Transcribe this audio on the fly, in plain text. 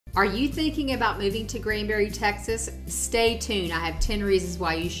Are you thinking about moving to Granbury, Texas? Stay tuned. I have 10 reasons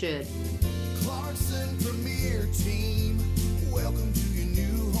why you should. Clarkson Premier Team, welcome to your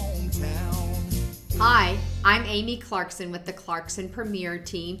new hometown. Hi, I'm Amy Clarkson with the Clarkson Premier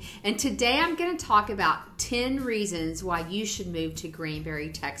Team, and today I'm going to talk about 10 reasons why you should move to Granbury,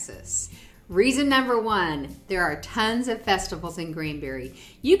 Texas. Reason number 1, there are tons of festivals in Granbury.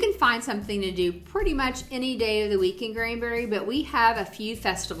 You can find something to do pretty much any day of the week in Granbury, but we have a few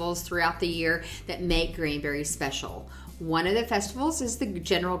festivals throughout the year that make Granbury special. One of the festivals is the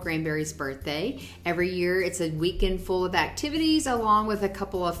General Granbury's birthday. Every year it's a weekend full of activities along with a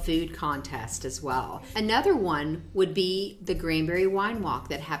couple of food contests as well. Another one would be the Granbury Wine Walk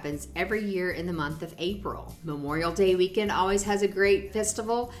that happens every year in the month of April. Memorial Day weekend always has a great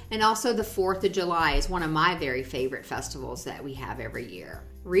festival, and also the 4th of July is one of my very favorite festivals that we have every year.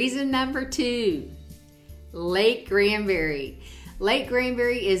 Reason number 2, Lake Granbury. Lake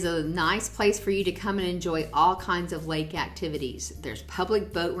Granbury is a nice place for you to come and enjoy all kinds of lake activities. There's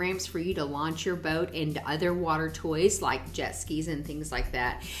public boat ramps for you to launch your boat and other water toys like jet skis and things like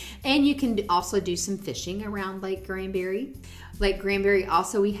that. And you can also do some fishing around Lake Granbury. Lake Granbury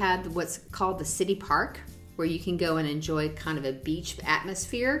also, we have what's called the City Park, where you can go and enjoy kind of a beach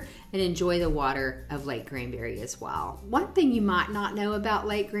atmosphere and enjoy the water of Lake Granbury as well. One thing you might not know about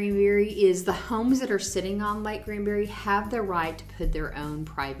Lake Granbury is the homes that are sitting on Lake Granbury have the right to put their own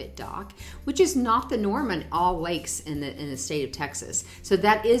private dock, which is not the norm on all lakes in the state of Texas. So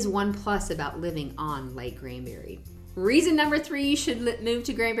that is one plus about living on Lake Granbury. Reason number 3 you should move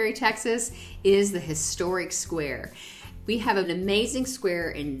to Granbury, Texas is the historic square. We have an amazing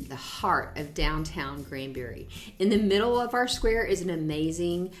square in the heart of downtown Granbury. In the middle of our square is an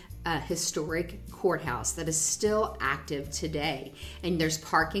amazing historic courthouse that is still active today. And there's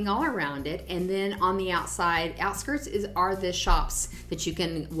parking all around it. And then on the outskirts are the shops that you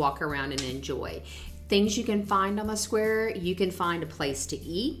can walk around and enjoy. Things you can find on the square, you can find a place to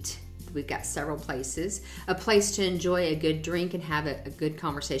eat. We've got several places. A place to enjoy a good drink and have a good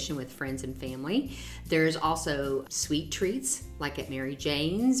conversation with friends and family. There's also sweet treats like at Mary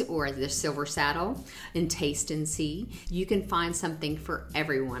Jane's or the Silver Saddle and Taste and See. You can find something for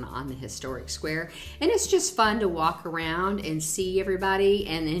everyone on the historic square. And it's just fun to walk around and see everybody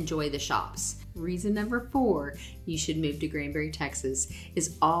and enjoy the shops. Reason number 4 you should move to Granbury, Texas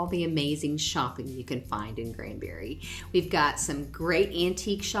is all the amazing shopping you can find in Granbury. We've got some great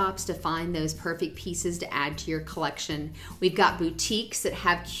antique shops to find those perfect pieces to add to your collection. We've got boutiques that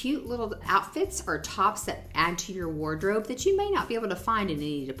have cute little outfits or tops that add to your wardrobe that you may not be able to find in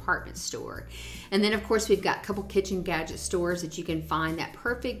any department store. And then of course we've got a couple kitchen gadget stores that you can find that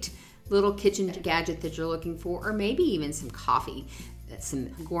perfect little kitchen gadget that you're looking for, or maybe even some coffee. Some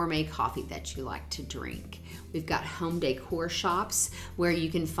gourmet coffee that you like to drink. We've got home decor shops where you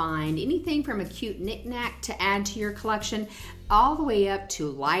can find anything from a cute knickknack to add to your collection all the way up to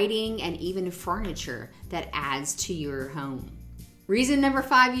lighting and even furniture that adds to your home. Reason number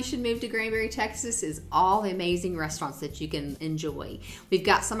 5 you should move to Granbury, Texas is all the amazing restaurants that you can enjoy. We've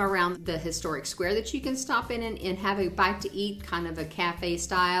got some around the historic square that you can stop in and have a bite to eat, kind of a cafe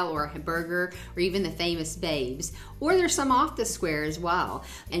style or a burger, or even the famous Babes. Or there's some off the square as well.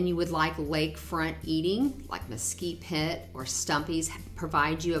 And you would like lakefront eating, like Mesquite Pit or Stumpy's,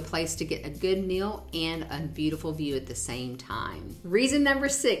 provide you a place to get a good meal and a beautiful view at the same time. Reason number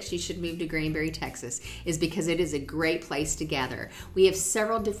 6 you should move to Granbury, Texas is because it is a great place to gather. We have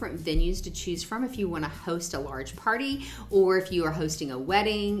several different venues to choose from if you want to host a large party, or if you are hosting a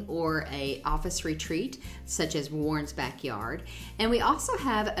wedding or a office retreat, such as Warren's Backyard. And we also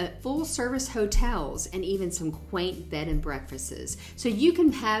have full service hotels and even some quaint bed and breakfasts. So you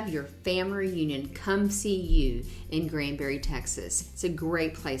can have your family reunion come see you in Granbury, Texas. It's a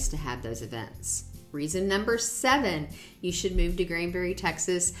great place to have those events. Reason number 7 you should move to Granbury,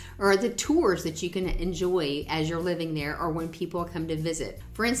 Texas are the tours that you can enjoy as you're living there or when people come to visit.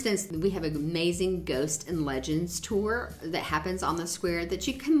 For instance, we have an amazing Ghost and Legends tour that happens on the square that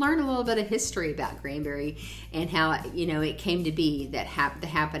you can learn a little bit of history about Granbury and how it came to be that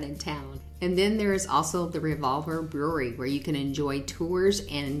happened in town. And then there is also the Revolver Brewery where you can enjoy tours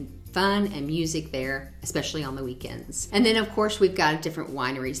and fun and music there, especially on the weekends. And then of course we've got different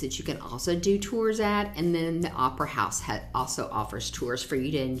wineries that you can also do tours at, and then the Opera House also offers tours for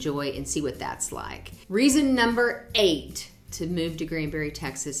you to enjoy and see what that's like. Reason number 8 to move to Granbury,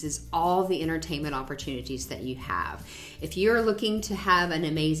 Texas is all the entertainment opportunities that you have. If you're looking to have an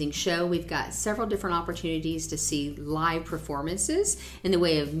amazing show, we've got several different opportunities to see live performances in the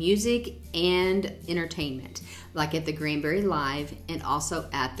way of music and entertainment, like at the Granbury Live and also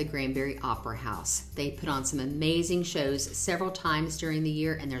at the Granbury Opera House. They put on some amazing shows several times during the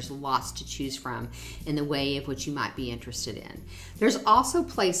year, and there's lots to choose from in the way of what you might be interested in. There's also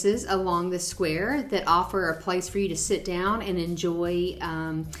places along the square that offer a place for you to sit down and enjoy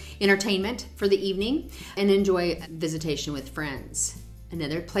entertainment for the evening and enjoy visitation with friends.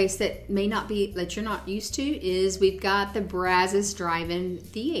 Another place that may not be, that you're not used to, is we've got the Brazos Drive-In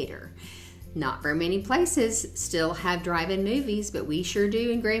Theater. Not very many places still have drive-in movies, but we sure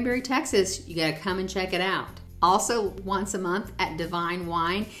do in Granbury, Texas. You gotta come and check it out. Also, once a month at Divine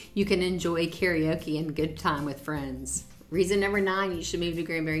Wine, you can enjoy karaoke and good time with friends. Reason number 9 you should move to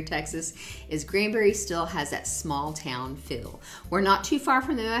Granbury, Texas is Granbury still has that small town feel. We're not too far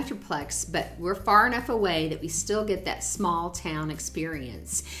from the Metroplex, but we're far enough away that we still get that small town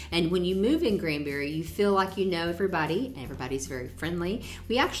experience. And when you move in Granbury, you feel like you know everybody, and everybody's very friendly.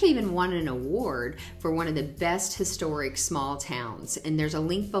 We actually even won an award for one of the best historic small towns, and there's a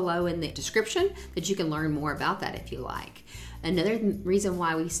link below in the description that you can learn more about that if you like. Another reason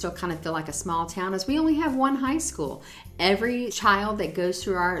why we still kind of feel like a small town is we only have one high school. Every child that goes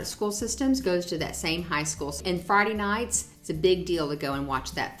through our school systems goes to that same high school. And Friday nights, it's a big deal to go and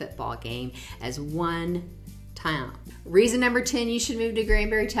watch that football game as one town. Reason number 10 you should move to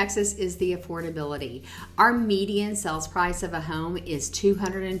Granbury, Texas is the affordability. Our median sales price of a home is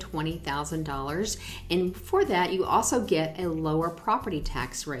 $220,000, and for that you also get a lower property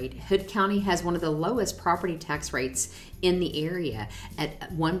tax rate. Hood County has one of the lowest property tax rates in the area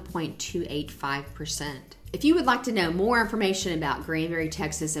at 1.285%. If you would like to know more information about Granbury,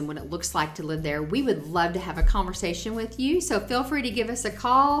 Texas and what it looks like to live there, we would love to have a conversation with you. So feel free to give us a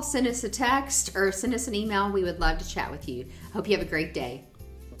call, send us a text, or send us an email. We would love to chat with you. Hope you have a great day.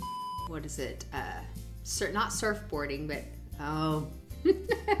 What is it? Not surfboarding, but oh.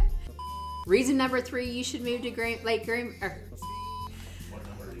 Reason number 3 you should move to Lake Granbury. What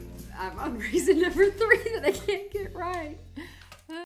number do you want? I'm on reason number 3 that I can't get right.